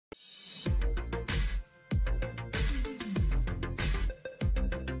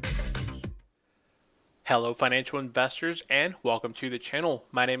Hello financial investors and welcome to the channel.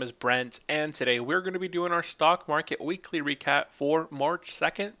 My name is Brent and today we're going to be doing our stock market weekly recap for March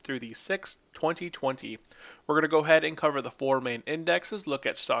 2nd through the 6th, 2020. We're going to go ahead and cover the four main indexes, look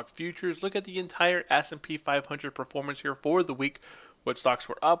at stock futures, look at the entire S&P 500 performance here for the week, what stocks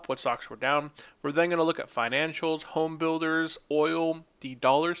were up, what stocks were down. We're then going to look at financials, home builders, oil, the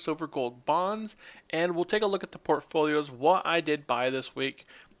dollar, silver, gold bonds, and we'll take a look at the portfolios, what I did buy this week.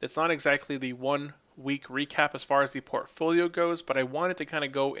 It's not exactly the one week recap as far as the portfolio goes, but I wanted to kind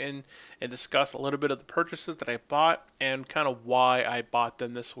of go in and discuss a little bit of the purchases that I bought and kind of why I bought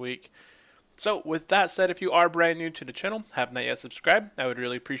them this week. So with that said, if you are brand new to the channel, have not yet subscribed, I would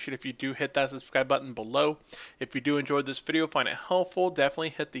really appreciate if you do hit that subscribe button below. If you do enjoy this video, find it helpful, definitely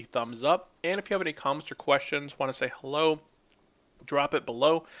hit the thumbs up. And if you have any comments or questions, want to say hello, drop it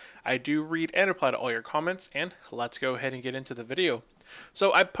below. I do read and reply to all your comments, and let's go ahead and get into the video.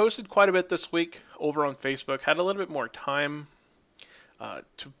 So I posted quite a bit this week over on Facebook, had a little bit more time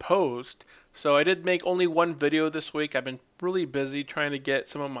to post. So I did make only one video this week. I've been really busy trying to get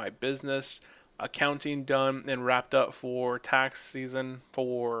some of my business accounting done and wrapped up for tax season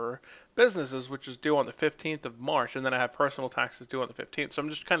for businesses, which is due on the 15th of March. And then I have personal taxes due on the 15th. So I'm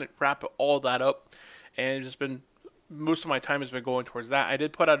just kind of wrapping all that up, and just been most of my time has been going towards that. I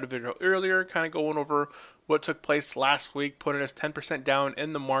did put out a video earlier kind of going over what took place last week, putting us 10% down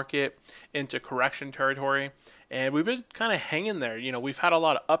in the market into correction territory. And we've been kind of hanging there. You know, we've had a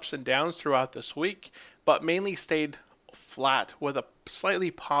lot of ups and downs throughout this week, but mainly stayed flat with a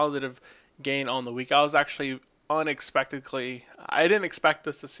slightly positive gain on the week. I was actually unexpectedly, I didn't expect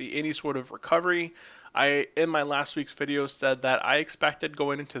us to see any sort of recovery. I, in my last week's video, said that I expected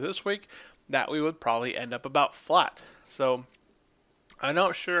going into this week that we would probably end up about flat. So I'm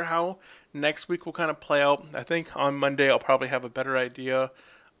not sure how next week will kind of play out. I think on Monday I'll probably have a better idea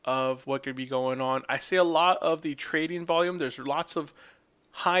of what could be going on. I see a lot of the trading volume. There's lots of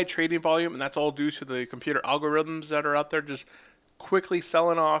high trading volume, and that's all due to the computer algorithms that are out there just quickly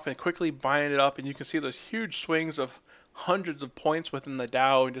selling off and quickly buying it up. And you can see those huge swings of hundreds of points within the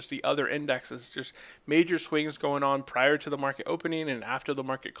Dow and just the other indexes, just major swings going on prior to the market opening and after the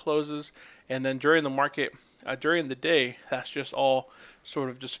market closes. And then during the market, during the day, that's just all sort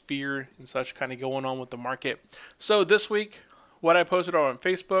of just fear and such kind of going on with the market. So this week, what I posted on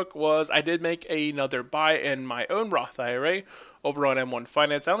Facebook was I did make another buy in my own Roth IRA over on M1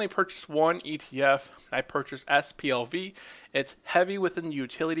 Finance. I only purchased one ETF. I purchased SPLV. It's heavy within the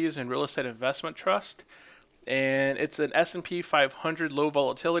utilities and real estate investment trust, and it's an S&P 500 low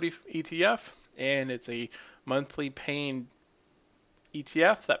volatility ETF, and it's a monthly paying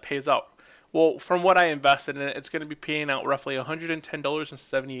ETF that pays out. Well, from what I invested in it, it's going to be paying out roughly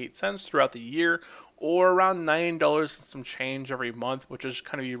 $110.78 throughout the year, or around $9 and some change every month, which is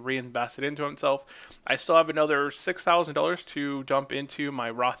kind of be reinvested into itself. I still have another $6,000 to dump into my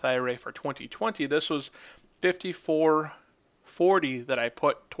Roth IRA for 2020. This was $54.40 that I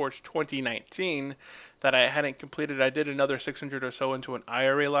put towards 2019 that I hadn't completed. I did another 600 or so into an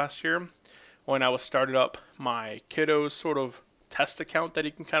IRA last year when I was started up my kiddo's sort of test account that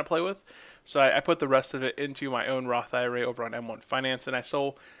you can kind of play with. So I put the rest of it into my own Roth IRA over on M1 Finance, and I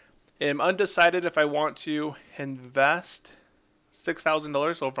still am undecided if I want to invest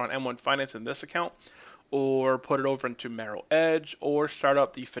 $6,000 over on M1 Finance in this account, or put it over into Merrill Edge, or start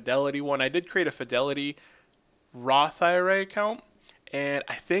up the Fidelity one. I did create a Fidelity Roth IRA account, and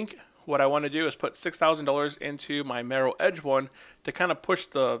I think what I want to do is put $6,000 into my Merrill Edge one to kind of push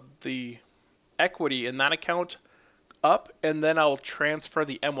the equity in that account up, and then I'll transfer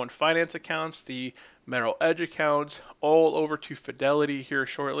the M1 Finance accounts, the Merrill Edge accounts, all over to Fidelity here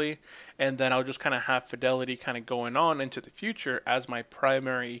shortly, and then I'll just kind of have Fidelity kind of going on into the future as my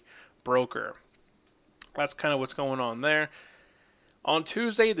primary broker. That's kind of what's going on there. On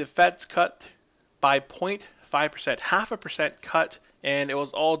Tuesday, the Fed's cut by 0.5%, 0.5% cut, and it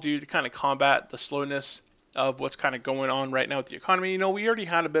was all due to kind of combat the slowness of what's kind of going on right now with the economy. You know, we already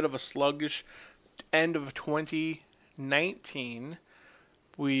had a bit of a sluggish end of 2019.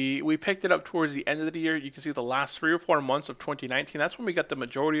 We picked it up towards the end of the year. You can see the last 3 or 4 months of 2019. That's when we got the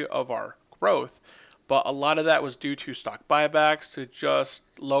majority of our growth. But a lot of that was due to stock buybacks, to just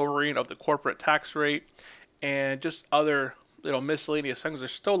lowering of the corporate tax rate, and just other miscellaneous things.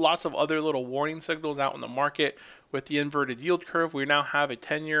 There's still lots of other little warning signals out in the market with the inverted yield curve. We now have a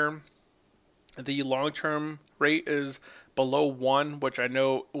 10-year. The long-term rate is below 1, which I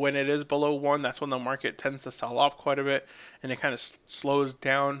know when it is below 1, that's when the market tends to sell off quite a bit, and it kind of slows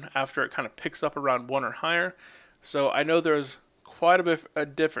down after it kind of picks up around 1 or higher. So I know there's quite a bit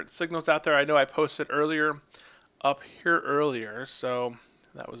of different signals out there. I know I posted earlier up here earlier, so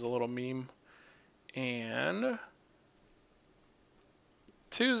that was a little meme And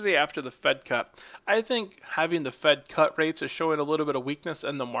Tuesday after the Fed cut, I think having the Fed cut rates is showing a little bit of weakness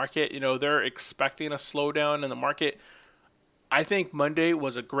in the market. They're expecting a slowdown in the market. I think Monday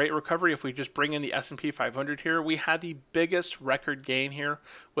was a great recovery. If we just bring in the S&P 500 here, we had the biggest record gain here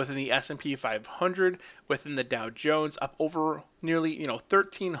within the S&P 500, within the Dow Jones, up over nearly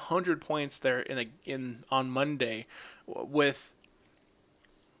 1,300 points there on Monday. With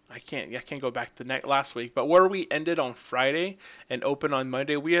I can't go back to last week, but where we ended on Friday and open on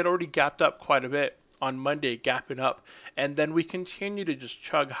Monday, we had already gapped up quite a bit on Monday, gapping up, and then we continue to just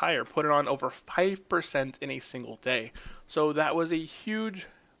chug higher, put it on over 5% in a single day. So that was a huge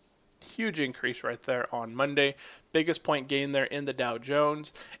increase right there on Monday. Biggest point gain there in the Dow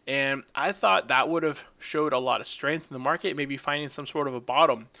Jones. And I thought that would have showed a lot of strength in the market, maybe finding some sort of a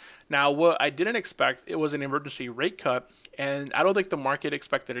bottom. Now, what I didn't expect, it was an emergency rate cut, and I don't think the market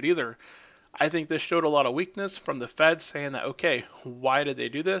expected it either. I think this showed a lot of weakness from the Fed, saying that, okay, why did they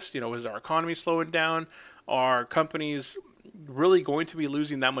do this? Is our economy slowing down? Are companies really going to be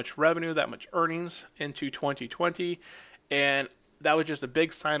losing that much revenue, that much earnings into 2020? And that was just a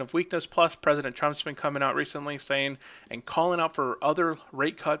big sign of weakness. Plus, President Trump's been coming out recently saying and calling out for other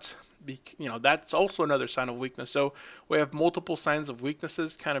rate cuts. That's also another sign of weakness. So we have multiple signs of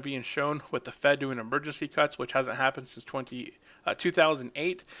weaknesses kind of being shown with the Fed doing emergency cuts, which hasn't happened since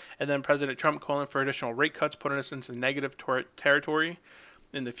 2008. And then President Trump calling for additional rate cuts, putting us into negative territory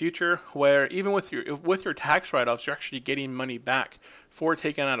in the future, where even with your tax write-offs, you're actually getting money back for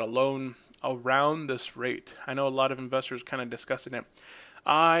taking out a loan around this rate. I know a lot of investors kind of discussing it.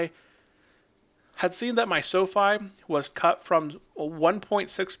 I had seen that my SoFi was cut from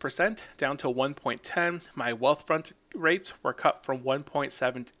 1.6% down to 1.10. My Wealthfront rates were cut from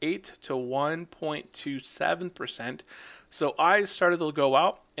 1.78 to 1.27%. So I started to go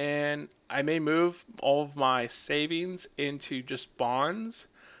out and I may move all of my savings into just bonds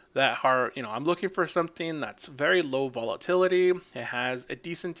that are, I'm looking for something that's very low volatility. It has a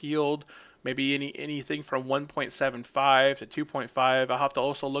decent yield, maybe anything from 1.75 to 2.5. I'll have to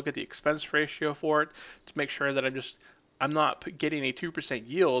also look at the expense ratio for it to make sure that I'm not getting a 2%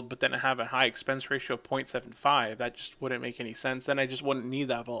 yield, but then I have a high expense ratio of 0.75. That just wouldn't make any sense. Then I just wouldn't need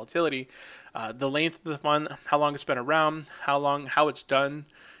that volatility. The length of the fund, how long it's been around, how it's done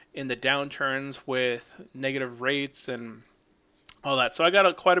in the downturns with negative rates and all that. So I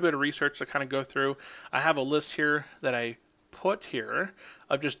got quite a bit of research to kind of go through. I have a list here that I put here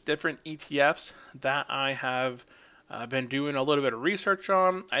of just different ETFs that I have been doing a little bit of research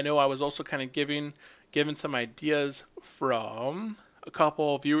on. I know I was also kind of given some ideas from a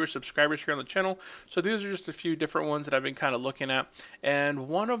couple of viewers, subscribers here on the channel. So these are just a few different ones that I've been kind of looking at. And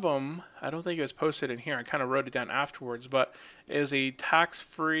one of them, I don't think it was posted in here. I kind of wrote it down afterwards, but is a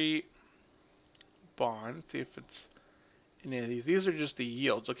tax-free bond. Let's see if it's any of these. These are just the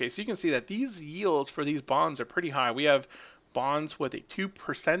yields. Okay, so you can see that these yields for these bonds are pretty high. We have bonds with a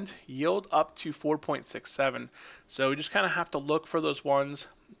 2% yield up to 4.67. So we just kind of have to look for those ones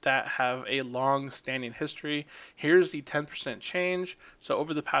that have a long-standing history. Here's the 10% change. So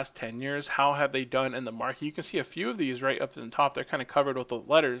over the past 10 years, how have they done in the market? You can see a few of these right up at the top. They're kind of covered with the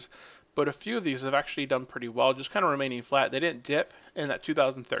letters, but a few of these have actually done pretty well, just kind of remaining flat. They didn't dip in that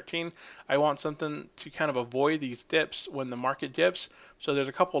 2013. I want something to kind of avoid these dips when the market dips. So there's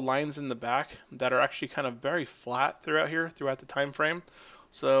a couple lines in the back that are actually kind of very flat throughout the time frame.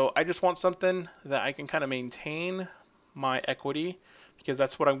 So I just want something that I can kind of maintain my equity, because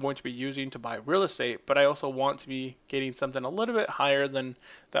that's what I'm going to be using to buy real estate. But I also want to be getting something a little bit higher than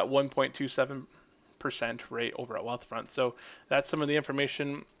that 1.27% rate over at Wealthfront. So that's some of the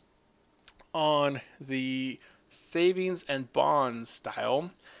information on the savings and bonds style.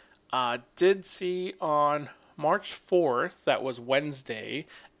 Did see on March 4th, that was Wednesday,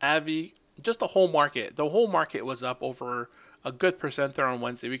 Avi, just the whole market was up over a good percent there on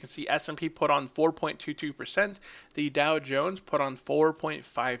Wednesday. We can see S&P put on 4.22%, the Dow Jones put on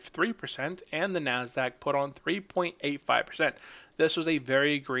 4.53%, and the Nasdaq put on 3.85%. This was a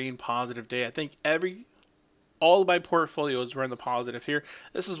very green positive day. I think all of my portfolios were in the positive here.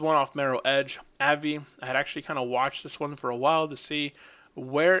 This is one off Merrill Edge. Avi, I had actually kind of watched this one for a while to see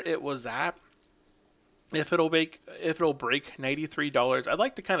where it was at. If it'll break $93, I'd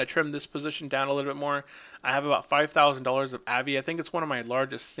like to kind of trim this position down a little bit more. I have about $5,000 of Avi. I think it's one of my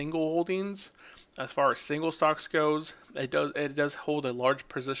largest single holdings as far as single stocks goes. It does hold a large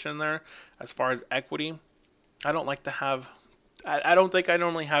position there as far as equity. I don't like to have. I don't think I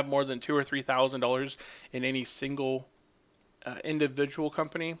normally have more than $2,000 or $3,000 in any single individual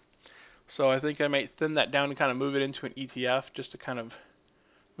company. So I think I might thin that down and kind of move it into an ETF just to kind of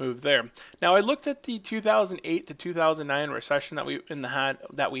move there. Now I looked at the 2008 to 2009 recession that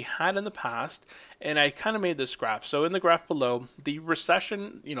we had in the past, and I kind of made this graph. So in the graph below, the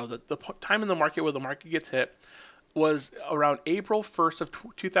recession, the time in the market where the market gets hit was around April 1st of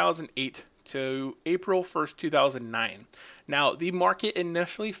 2008 to April 1st, 2009. Now, the market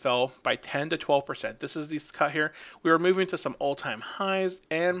initially fell by 10 to 12%. This is this cut here. We were moving to some all-time highs,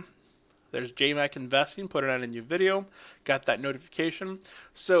 and there's JMac Investing, put it on a new video, got that notification.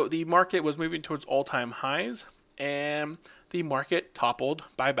 So the market was moving towards all-time highs, and the market toppled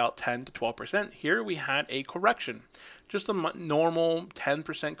by about 10 to 12%. Here we had a correction, just a normal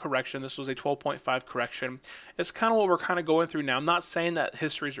 10% correction. This was a 12.5 correction. It's kind of what we're kind of going through now. I'm not saying that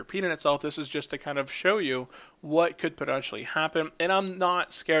history is repeating itself. This is just to kind of show you what could potentially happen. And I'm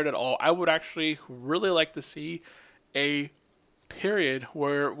not scared at all. I would actually really like to see a period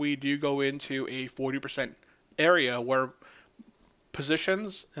where we do go into a 40% area where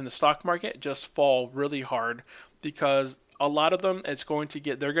positions in the stock market just fall really hard, because a lot of them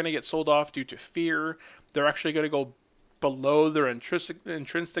they're going to get sold off due to fear. They're actually going to go below their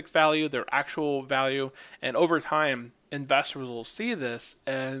intrinsic value, their actual value, and over time investors will see this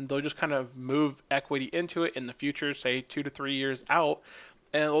and they'll just kind of move equity into it in the future, say 2 to 3 years out.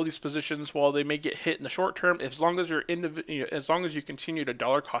 And all these positions, while they may get hit in the short term, as long as as long as you continue to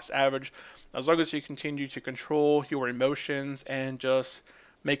dollar cost average, as long as you continue to control your emotions and just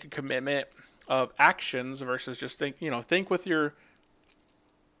make a commitment of actions versus just take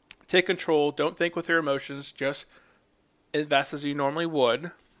control. Don't think with your emotions. Just invest as you normally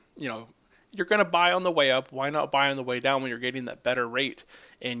would. You're going to buy on the way up. Why not buy on the way down when you're getting that better rate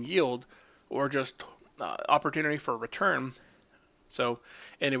and yield, or just opportunity for return? So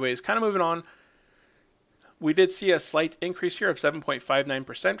anyways, kind of moving on, we did see a slight increase here of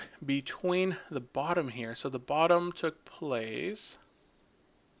 7.59% between the bottom here. So the bottom took place,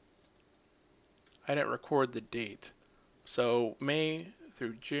 I didn't record the date. So May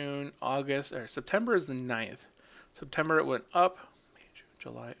through June, August, or September is the 9th. September it went up, May, June,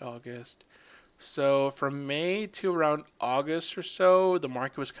 July, August. So from May to around August or so, the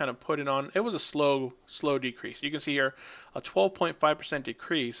market was kind of putting on, it was a slow decrease. You can see here a 12.5%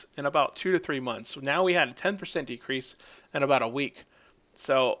 decrease in about 2 to 3 months. So now we had a 10% decrease in about a week.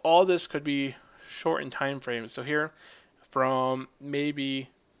 So all this could be shortened time frames. So here from maybe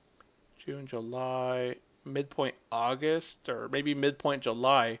June, July, midpoint August, or maybe midpoint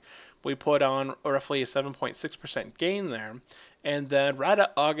July, we put on roughly a 7.6% gain there. And then right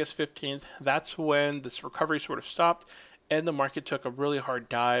at August 15th, that's when this recovery sort of stopped and the market took a really hard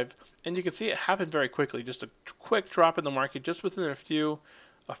dive. And you can see it happened very quickly, just a quick drop in the market just within a few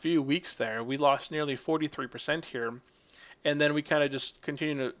weeks there. We lost nearly 43% here. And then we kind of just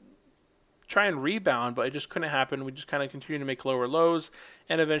continued to try and rebound, but it just couldn't happen. We just kind of continued to make lower lows,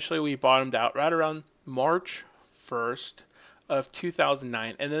 and eventually we bottomed out right around March 1st of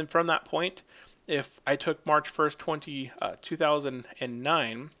 2009. And then from that point, if I took March 1st,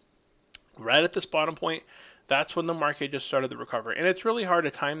 2009, right at this bottom point, that's when the market just started to recover. And it's really hard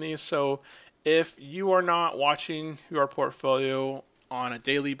to time these. So if you are not watching your portfolio on a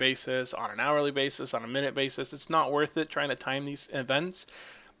daily basis, on an hourly basis, on a minute basis, it's not worth it trying to time these events.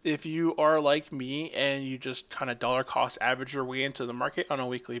 If you are like me and you just kind of dollar cost average your way into the market on a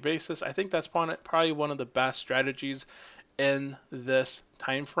weekly basis, I think that's probably one of the best strategies in this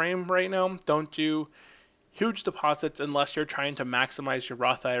time frame right now. Don't do huge deposits unless you're trying to maximize your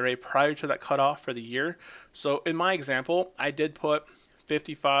Roth IRA prior to that cutoff for the year. So in my example, I did put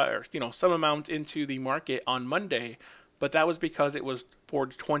 55 or some amount into the market on Monday, but that was because it was for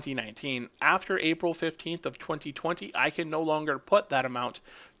 2019. After April 15th of 2020, I can no longer put that amount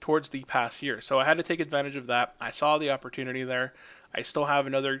towards the past year. So I had to take advantage of that. I saw the opportunity there. I still have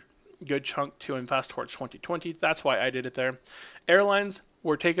another good chunk to invest towards 2020. That's why I did it there. Airlines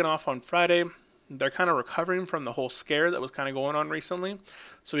were taken off on Friday. They're kind of recovering from the whole scare that was kind of going on recently.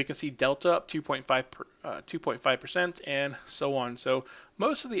 So we can see Delta up 2.5% and so on. So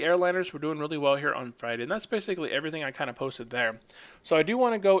most of the airliners were doing really well here on Friday. And that's basically everything I kind of posted there. So I do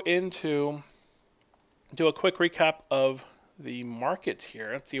want to do a quick recap of the markets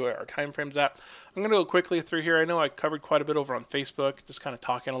here. Let's see where our time frame's at. I'm going to go quickly through here. I know I covered quite a bit over on Facebook, just kind of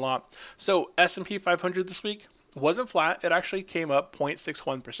talking a lot. So S&P 500 this week wasn't flat. It actually came up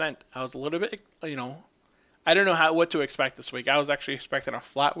 0.61%. I was a little bit, I don't know what to expect this week. I was actually expecting a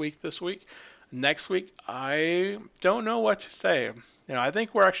flat week this week. Next week, I don't know what to say. I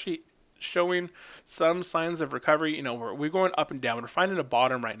think we're actually showing some signs of recovery. We're going up and down. We're finding a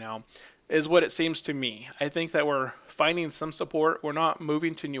bottom right now, is what it seems to me. I think that we're finding some support. We're not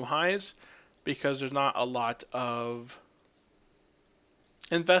moving to new highs because there's not a lot of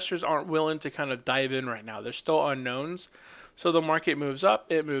investors aren't willing to kind of dive in right now. There's still unknowns. So the market moves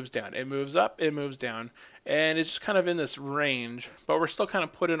up, it moves down, it moves up, it moves down, and it's just kind of in this range, but we're still kind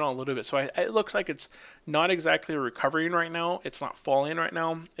of putting on a little bit. So it looks like it's not exactly recovering right now. It's not falling right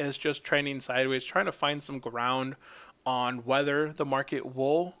now. It's just trending sideways, trying to find some ground on whether the market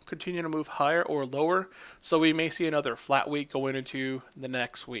will continue to move higher or lower. So we may see another flat week going into the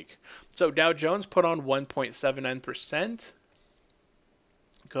next week. So Dow Jones put on 1.79%.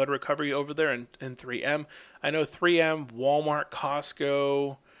 Good recovery over there in 3M. I know 3M, Walmart,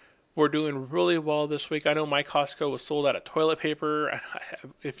 Costco were doing really well this week. I know my Costco was sold out of toilet paper.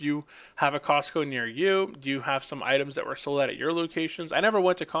 If you have a Costco near you, do you have some items that were sold out at your locations? I never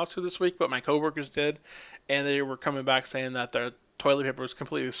went to Costco this week, but my coworkers did, and they were coming back saying that their toilet paper was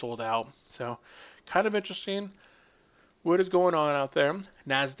completely sold out. So kind of interesting. What is going on out there?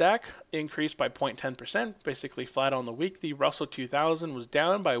 NASDAQ increased by 0.10%, basically flat on the week. The Russell 2000 was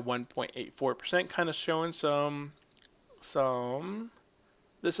down by 1.84%, kind of showing some.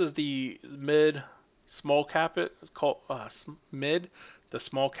 This is the mid, small cap. It's called the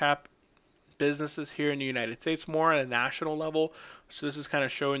small cap businesses here in the United States, more at a national level. So this is kind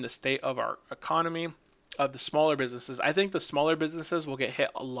of showing the state of our economy, of the smaller businesses. I think the smaller businesses will get hit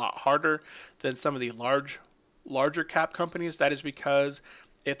a lot harder than some of the larger cap companies. That is because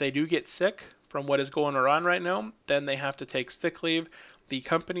if they do get sick from what is going on right now, then they have to take sick leave. The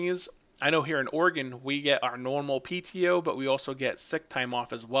companies, I know here in Oregon, we get our normal PTO, but we also get sick time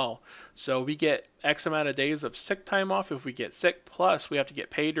off as well. So we get X amount of days of sick time off if we get sick, plus we have to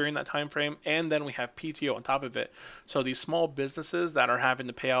get paid during that time frame, and then we have PTO on top of it. So these small businesses that are having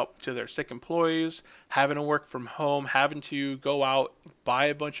to pay out to their sick employees, having to work from home, having to go out, buy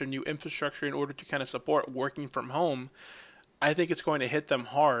a bunch of new infrastructure in order to kind of support working from home, I think it's going to hit them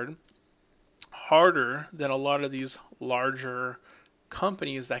harder than a lot of these larger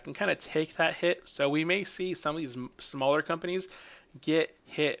companies that can kind of take that hit. So we may see some of these smaller companies get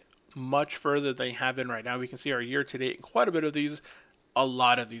hit much further than they have been right now. We can see our year to date, quite a bit of these, a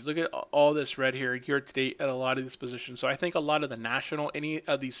lot of these. Look at all this red here, year to date at a lot of these positions. So I think a lot of the national, any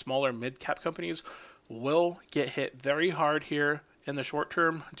of these smaller mid cap companies will get hit very hard here in the short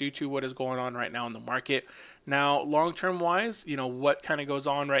term due to what is going on right now in the market. Now, long term wise, what kind of goes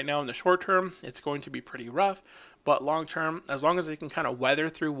on right now in the short term, it's going to be pretty rough. But long term, as long as they can kind of weather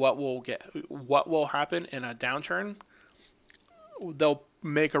through what will happen in a downturn, they'll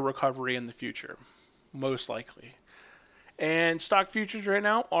make a recovery in the future, most likely. And stock futures right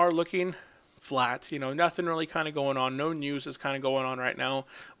now are looking flat. Nothing really kind of going on. No news is kind of going on right now.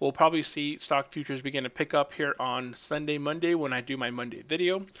 We'll probably see stock futures begin to pick up here on Sunday, Monday when I do my Monday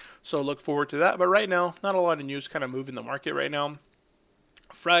video. So look forward to that. But right now, not a lot of news kind of moving the market right now.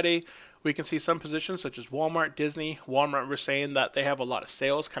 Friday, we can see some positions such as Walmart, Disney. Walmart, we're saying that they have a lot of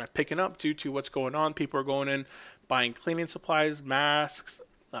sales kind of picking up due to what's going on. People are going in, buying cleaning supplies, masks,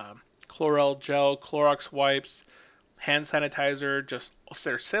 Chlorel gel, Clorox wipes, hand sanitizer. Just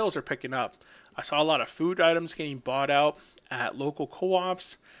their sales are picking up. I saw a lot of food items getting bought out at local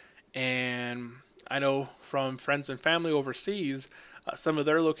co-ops, and I know from friends and family overseas, some of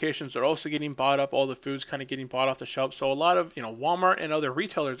their locations are also getting bought up. All the food's kind of getting bought off the shelf. So a lot of Walmart and other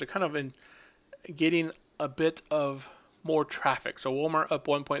retailers are kind of getting a bit of more traffic. So Walmart up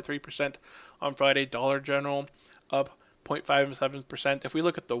 1.3% on Friday. Dollar General up 0.57%. If we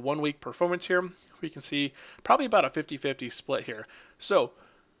look at the 1 week performance here, we can see probably about a 50-50 split here. So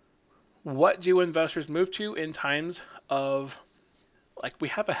what do investors move to in times of, like, we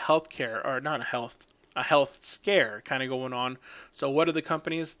have a healthcare, or not a health scare kind of going on. So what are the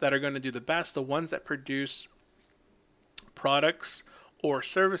companies that are going to do the best? The ones that produce products or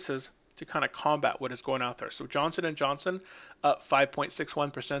services to kind of combat what is going out there. So Johnson & Johnson up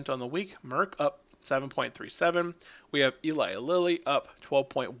 5.61% on the week. Merck up 7.37%. We have Eli Lilly up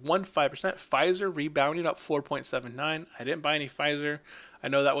 12.15%. Pfizer rebounding up 4.79%. I didn't buy any Pfizer. I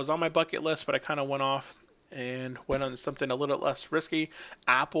know that was on my bucket list, but I kind of went off and went on something a little less risky.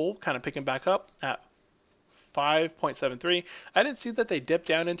 Apple kind of picking back up at 5.73. I didn't see that they dipped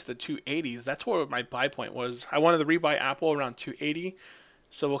down into the 280s. That's where my buy point was. I wanted to rebuy Apple around 280.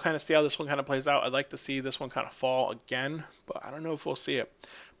 So we'll kind of see how this one kind of plays out. I'd like to see this one kind of fall again, but I don't know if we'll see it.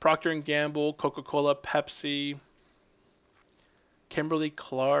 Procter & Gamble, Coca-Cola, Pepsi,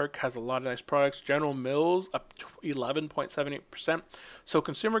 Kimberly-Clark has a lot of nice products. General Mills up 11.78%. So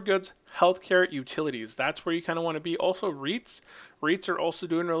consumer goods, healthcare, utilities. That's where you kind of want to be. Also REITs. REITs are also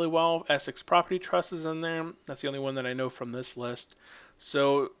doing really well. Essex Property Trust is in there. That's the only one that I know from this list.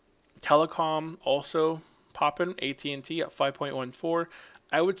 So telecom also popping. AT&T at 5.14.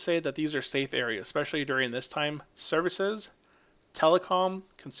 I would say that these are safe areas, especially during this time. Services, telecom,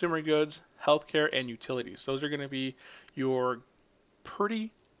 consumer goods, healthcare, and utilities. Those are going to be your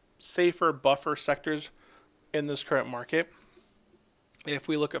pretty safer buffer sectors in this current market. If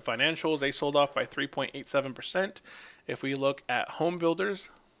we look at financials, they sold off by 3.87%. If we look at home builders,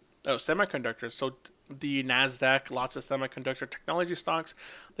 semiconductors, so the NASDAQ, lots of semiconductor technology stocks,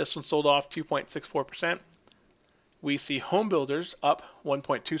 this one sold off 2.64%. We see home builders up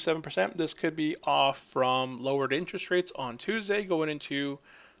 1.27%. This could be off from lowered interest rates on Tuesday going into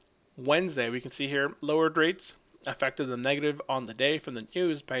Wednesday. We can see here lowered rates affected the negative on the day from the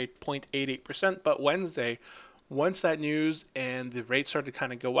news by 0.88%, but Wednesday, once that news and the rates started to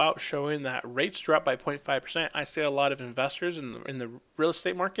kind of go out, showing that rates dropped by 0.5%, I see a lot of investors in the real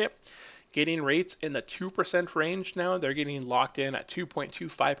estate market getting rates in the 2% range now. They're getting locked in at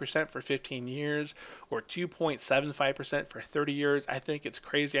 2.25% for 15 years or 2.75% for 30 years. I think it's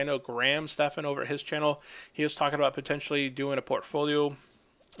crazy. I know Graham Stephan over at his channel, he was talking about potentially doing a portfolio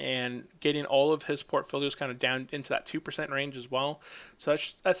and getting all of his portfolios kind of down into that 2% range as well. So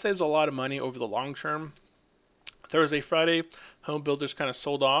that saves a lot of money over the long term. Thursday, Friday, home builders kind of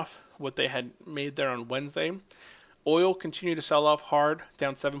sold off what they had made there on Wednesday. Oil continued to sell off hard,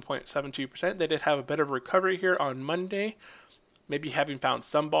 down 7.72%. They did have a bit of a recovery here on Monday, maybe having found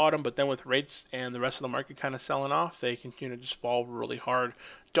some bottom, but then with rates and the rest of the market kind of selling off, they continue to just fall really hard.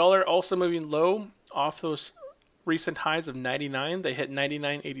 Dollar also moving low off those recent highs of 99. They hit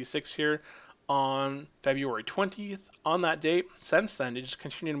 99.86 here on February 20th. On that date, since then, it just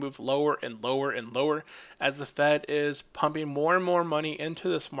continued to move lower and lower and lower as the Fed is pumping more and more money into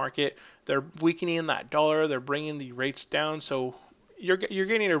this market. They're weakening that dollar. They're bringing the rates down. So you're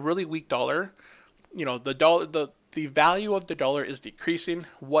getting a really weak dollar. You know, the value of the dollar is decreasing.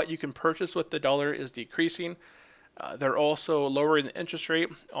 What you can purchase with the dollar is decreasing. They're also lowering the interest rate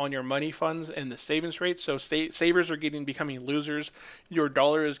on your money funds and the savings rate. So savers are becoming losers. Your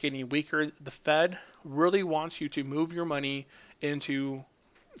dollar is getting weaker. The Fed really wants you to move your money into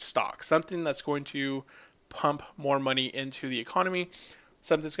stocks, something that's going to pump more money into the economy,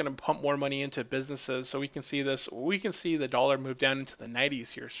 something that's going to pump more money into businesses. So we can see this. We can see the dollar move down into the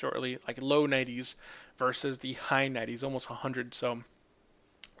 90s here shortly, like low 90s versus the high 90s, almost 100. So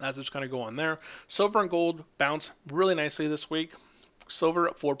that's what's going to go on there. Silver and gold bounce really nicely this week. Silver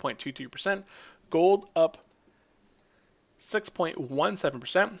up 4.22%. Gold up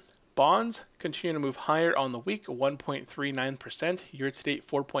 6.17%. Bonds continue to move higher on the week, 1.39%. Year to date,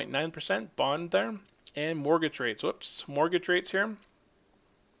 4.9% bond there. And mortgage rates. Whoops. Mortgage rates here.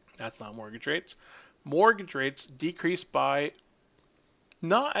 That's not mortgage rates. Mortgage rates decreased by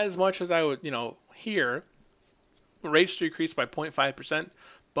not as much as I would, hear. Rates decreased by 0.5%.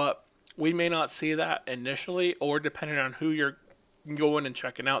 But we may not see that initially, or depending on who you're going and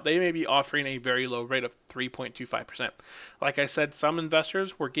checking out, they may be offering a very low rate of 3.25%. Like I said, some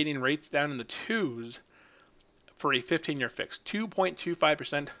investors were getting rates down in the twos for a 15-year fix.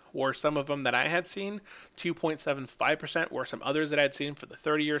 2.25% were some of them that I had seen. 2.75% were some others that I had seen for the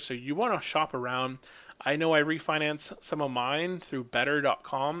 30 years. So you want to shop around. I know I refinanced some of mine through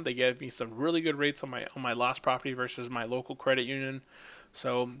better.com. They gave me some really good rates on my last property versus my local credit union.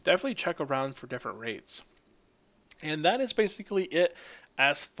 So definitely check around for different rates. And that is basically it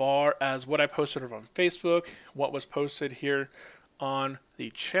as far as what I posted over on Facebook, what was posted here on the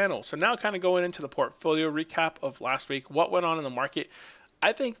channel. So now kind of going into the portfolio recap of last week, what went on in the market.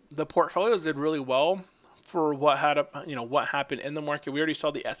 I think the portfolios did really well for what happened in the market. We already saw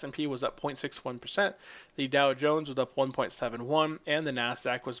the S&P was up 0.61%, the Dow Jones was up 1.71, and the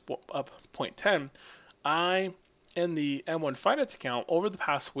NASDAQ was up 0.10. In the M1 Finance account, over the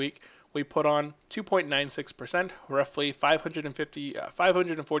past week, we put on 2.96%, roughly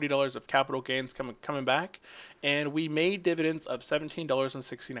 $540 of capital gains coming back, and we made dividends of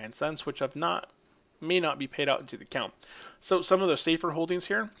 $17.69, which may not be paid out into the account. So some of the safer holdings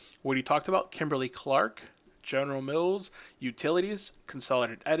here, what he talked about: Kimberly-Clark, General Mills, Utilities,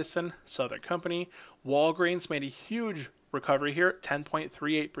 Consolidated Edison, Southern Company. Walgreens made a huge recovery here,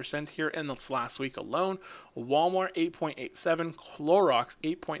 10.38% here in this last week alone. Walmart 8.87, Clorox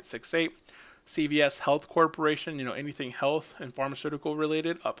 8.68, CVS Health Corporation, anything health and pharmaceutical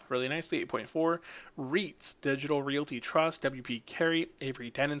related, up really nicely, 8.4. REITs, Digital Realty Trust, WP Carey, Avery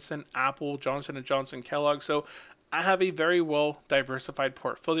Dennison, Apple, Johnson & Johnson, Kellogg. So I have a very well diversified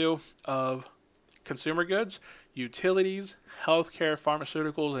portfolio of consumer goods, utilities, healthcare,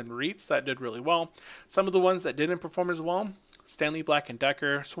 pharmaceuticals, and REITs that did really well. Some of the ones that didn't perform as well: Stanley Black &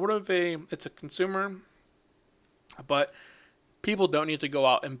 Decker, it's a consumer, but people don't need to go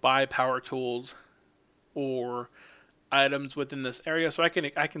out and buy power tools or items within this area, so I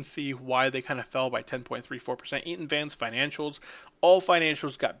can see why they kind of fell by 10.34%. Eaton Vance financials, all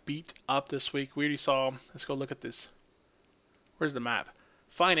financials got beat up this week. We already saw. Let's go look at this. Where's the map?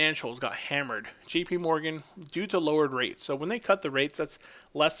 Financials got hammered. JP Morgan, due to lowered rates. So when they cut the rates, that's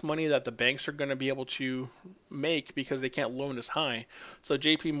less money that the banks are going to be able to make because they can't loan as high. So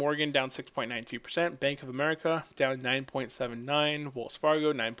JP Morgan down 6.92%, Bank of America down 9.79%, Wells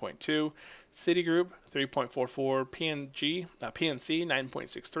Fargo 9.2%, Citigroup 3.44%, PNC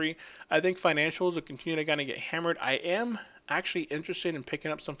 9.63%. I think financials will continue to kind of get hammered. I am actually interested in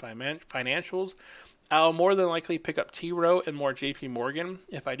picking up some financials. I'll more than likely pick up T. Rowe and more JP Morgan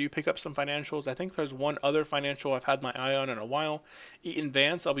if I do pick up some financials. I think there's one other financial I've had my eye on in a while. Eaton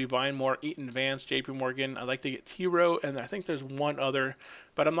Vance, I'll be buying more Eaton Vance, JP Morgan. I'd like to get T. Rowe, and I think there's one other,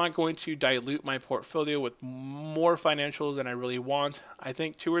 but I'm not going to dilute my portfolio with more financials than I really want. I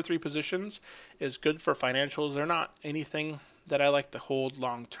think 2 or 3 positions is good for financials. They're not anything that I like to hold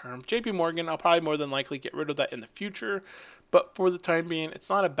long term. JP Morgan, I'll probably more than likely get rid of that in the future. But for the time being, it's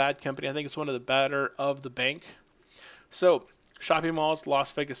not a bad company. I think it's one of the better of the bank. So, shopping malls,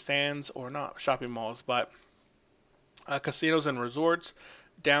 Las Vegas Sands, or not shopping malls, but casinos and resorts,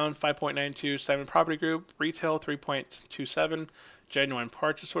 down 5.92. Simon Property Group, retail 3.27. Genuine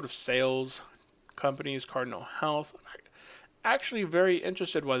Parts, sort of sales companies, Cardinal Health. Actually very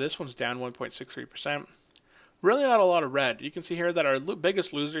interested why this one's down 1.63%. Really not a lot of red. You can see here that our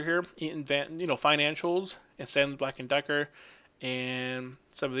biggest loser here, Eaton financials, and Stanley Black & Decker, and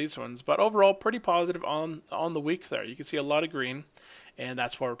some of these ones. But overall, pretty positive on the week there. You can see a lot of green, and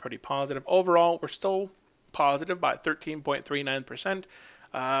that's why we're pretty positive. Overall, we're still positive by 13.39%.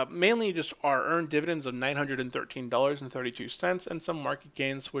 Mainly just our earned dividends of $913.32 and some market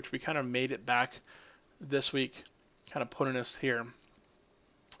gains, which we kind of made it back this week, kind of putting us here.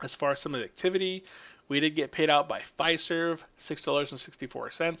 As far as some of the activity, we did get paid out by Fiserv,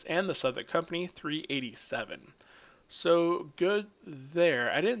 $6.64, and the Southern Company, $3.87. So good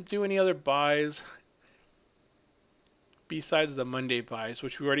there. I didn't do any other buys besides the Monday buys,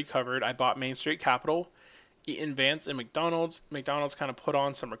 which we already covered. I bought Main Street Capital, Eaton Vance, and McDonald's. McDonald's kind of put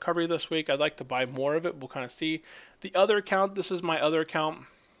on some recovery this week. I'd like to buy more of it. We'll kind of see. The other account, this is my other account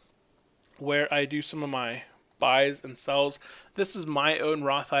where I do some of my buys and sells. This is my own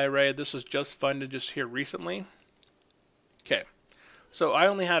Roth IRA. This was just funded just here recently. Okay, so I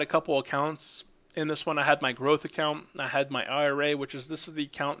only had a couple accounts in this one. I had my growth account, I had my IRA, this is the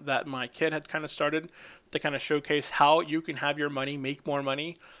account that my kid had kind of started to kind of showcase how you can have your money make more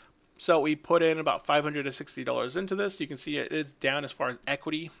money. So we put in about $560 into this. You can see it is down as far as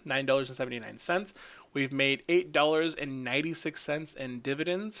equity, $9.79. We've made $8.96 in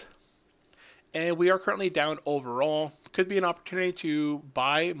dividends. And we are currently down overall. Could be an opportunity to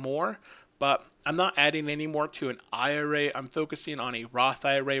buy more, but I'm not adding any more to an IRA. I'm focusing on a Roth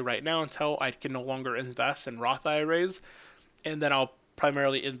IRA right now until I can no longer invest in Roth IRAs. And then I'll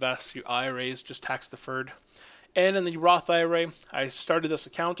primarily invest through IRAs, just tax deferred. And in the Roth IRA, I started this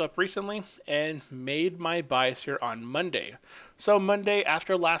account up recently and made my buys here on Monday. So Monday,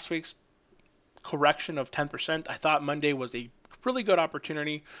 after last week's correction of 10%, I thought Monday was a really good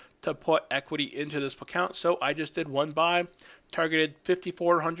opportunity to put equity into this account. So I just did one buy, targeted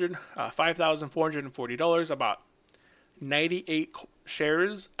 $5,440, about 98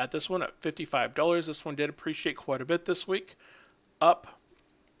 shares at this one at $55. This one did appreciate quite a bit this week, up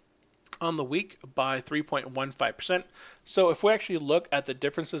on the week by 3.15%. So if we actually look at the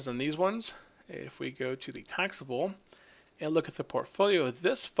differences in these ones, if we go to the taxable and look at the portfolio,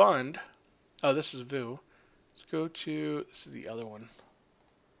 this fund, oh, this is VU. Let's go to, this is the other one.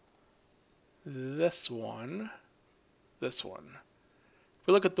 This one. If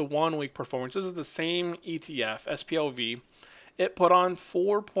we look at the 1 week performance, this is the same ETF, SPLV. It put on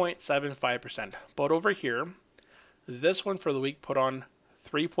 4.75%. But over here, this one for the week put on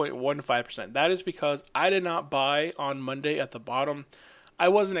 3.15%. That is because I did not buy on Monday at the bottom. I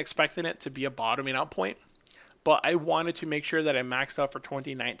wasn't expecting it to be a bottoming out point, but I wanted to make sure that I maxed out for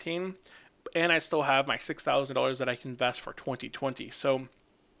 2019, and I still have my $6,000 that I can invest for 2020. So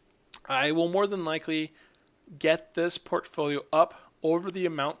I will more than likely get this portfolio up over the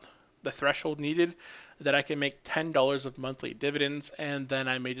amount, the threshold needed, that I can make $10 of monthly dividends, and then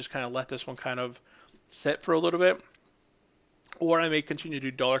I may just kind of let this one kind of sit for a little bit, or I may continue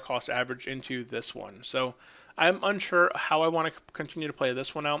to do dollar cost average into this one. So I'm unsure how I want to continue to play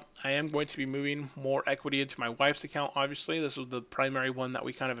this one out. I am going to be moving more equity into my wife's account, obviously. This was the primary one that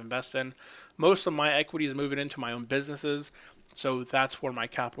we kind of invest in. Most of my equity is moving into my own businesses, so that's where my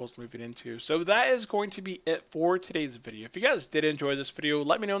capital is moving into. So that is going to be it for today's video. If you guys did enjoy this video,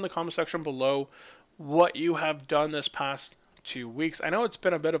 let me know in the comment section below what you have done this past 2 weeks. I know it's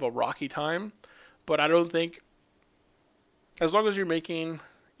been a bit of a rocky time, but I don't think, as long as you're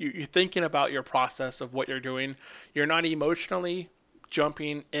you're thinking about your process of what you're doing, you're not emotionally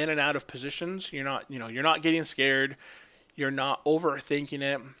jumping in and out of positions. You're not getting scared. You're not overthinking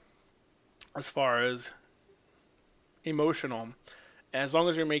it as far as emotional. As long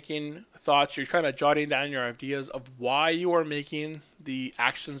as you're making thoughts, you're kind of jotting down your ideas of why you are making the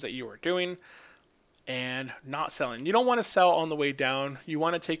actions that you are doing and not selling. You don't want to sell on the way down. You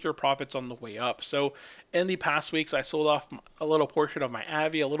want to take your profits on the way up. So in the past weeks, I sold off a little portion of my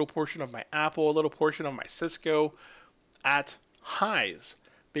Avi, a little portion of my Apple, a little portion of my Cisco at highs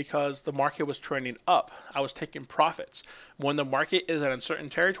because the market was trending up. I was taking profits. When the market is in uncertain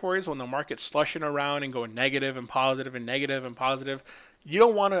territories, when the market's slushing around and going negative and positive and negative and positive, you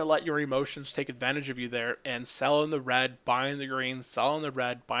don't want to let your emotions take advantage of you there and sell in the red, buy in the green, sell in the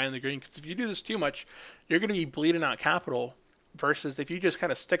red, buy in the green. Because if you do this too much, you're going to be bleeding out capital versus if you just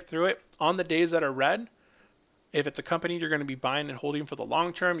kind of stick through it on the days that are red. If it's a company you're going to be buying and holding for the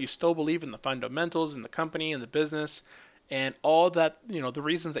long term, you still believe in the fundamentals in the company and the business and all that, the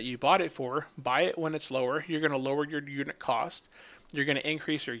reasons that you bought it for, buy it when it's lower. You're going to lower your unit cost. You're going to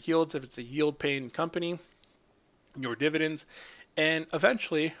increase your yields if it's a yield paying company, your dividends. And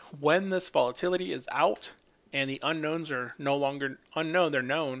eventually, when this volatility is out and the unknowns are no longer unknown, they're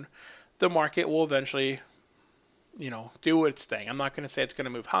known, the market will eventually, do its thing. I'm not going to say it's going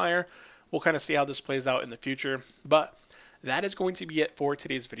to move higher. We'll kind of see how this plays out in the future. But that is going to be it for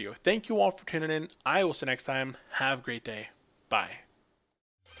today's video. Thank you all for tuning in. I will see you next time. Have a great day. Bye.